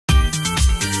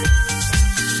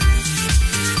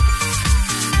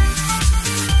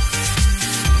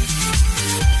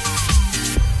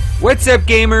What's up,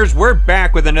 gamers? We're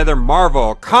back with another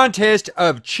Marvel Contest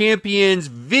of Champions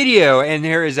video, and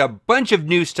there is a bunch of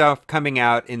new stuff coming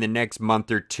out in the next month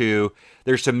or two.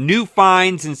 There's some new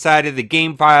finds inside of the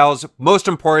game files. Most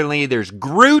importantly, there's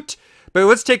Groot. But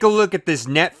let's take a look at this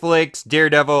Netflix,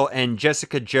 Daredevil, and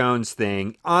Jessica Jones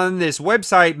thing. On this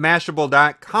website,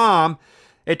 Mashable.com,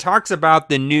 it talks about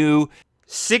the new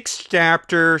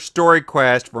 6-chapter story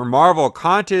quest for Marvel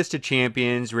Contest of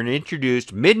Champions were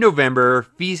introduced mid-November,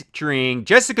 featuring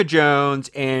Jessica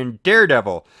Jones and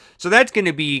Daredevil. So that's going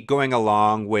to be going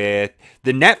along with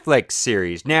the Netflix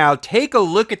series. Now, take a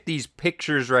look at these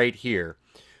pictures right here.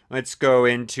 Let's go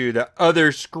into the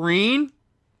other screen.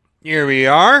 Here we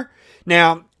are.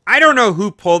 Now, I don't know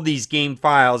who pulled these game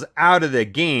files out of the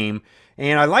game,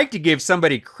 and I'd like to give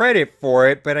somebody credit for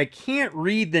it, but I can't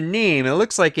read the name. It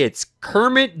looks like it's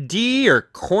Kermit D or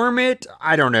Cormit.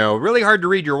 I don't know. Really hard to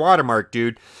read your watermark,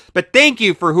 dude. But thank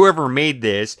you for whoever made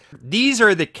this. These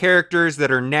are the characters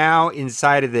that are now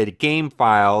inside of the game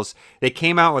files. They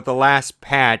came out with the last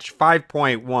patch,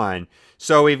 5.1.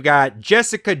 So we've got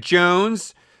Jessica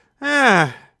Jones.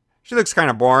 She looks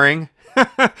kind of boring.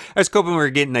 I was hoping we were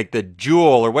getting like the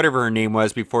Jewel or whatever her name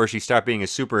was before she stopped being a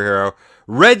superhero.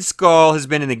 Red Skull has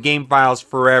been in the game files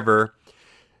forever.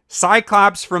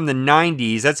 Cyclops from the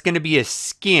 90s, that's going to be a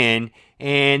skin.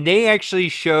 And they actually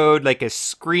showed like a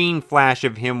screen flash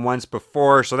of him once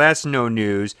before, so that's no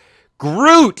news.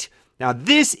 Groot! Now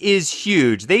this is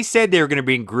huge. They said they were going to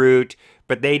bring Groot,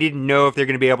 but they didn't know if they're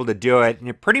going to be able to do it. And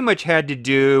it pretty much had to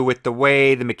do with the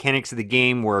way the mechanics of the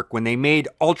game work. When they made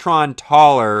Ultron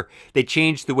taller, they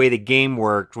changed the way the game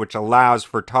worked, which allows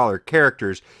for taller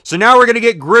characters. So now we're going to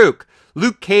get Groot.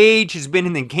 Luke Cage has been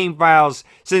in the game files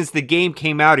since the game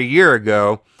came out a year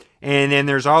ago. And then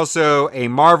there's also a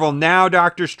Marvel Now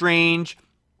Doctor Strange.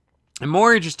 And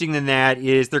more interesting than that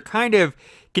is they're kind of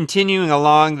continuing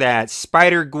along that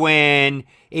Spider-Gwen,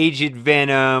 Agent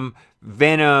Venom,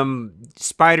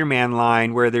 Spider-Man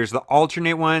line where there's the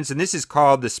alternate ones, and this is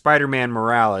called the Spider-Man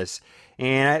Morales,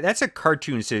 and that's a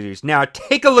cartoon series. Now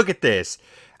take a look at this.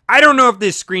 I don't know if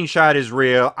this screenshot is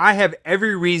real. I have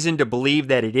every reason to believe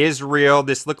that it is real.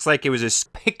 This looks like it was a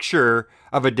picture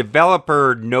of a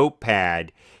developer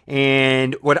notepad,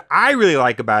 and what I really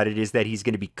like about it is that he's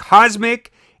going to be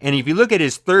cosmic, and if you look at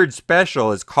his third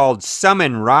special, it's called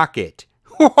Summon Rocket.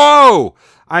 Whoa!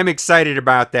 I'm excited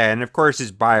about that. And of course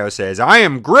his bio says, I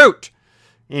am Groot.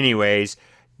 Anyways,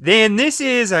 then this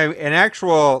is an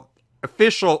actual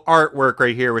official artwork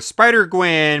right here with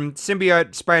Spider-Gwen,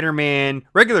 Symbiote Spider-Man,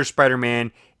 regular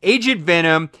Spider-Man, Agent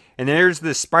Venom, and there's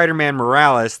the Spider-Man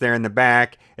Morales there in the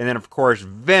back, and then of course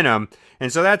Venom.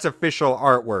 And so that's official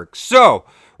artwork. So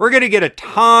we're going to get a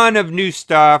ton of new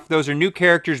stuff. Those are new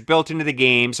characters built into the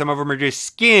game. Some of them are just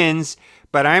skins,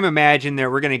 but I'm imagining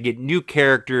that we're going to get new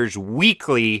characters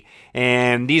weekly,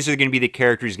 and these are going to be the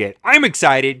characters you get. I'm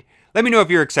excited. Let me know if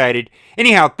you're excited.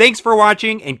 Anyhow, thanks for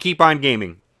watching, and keep on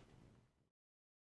gaming.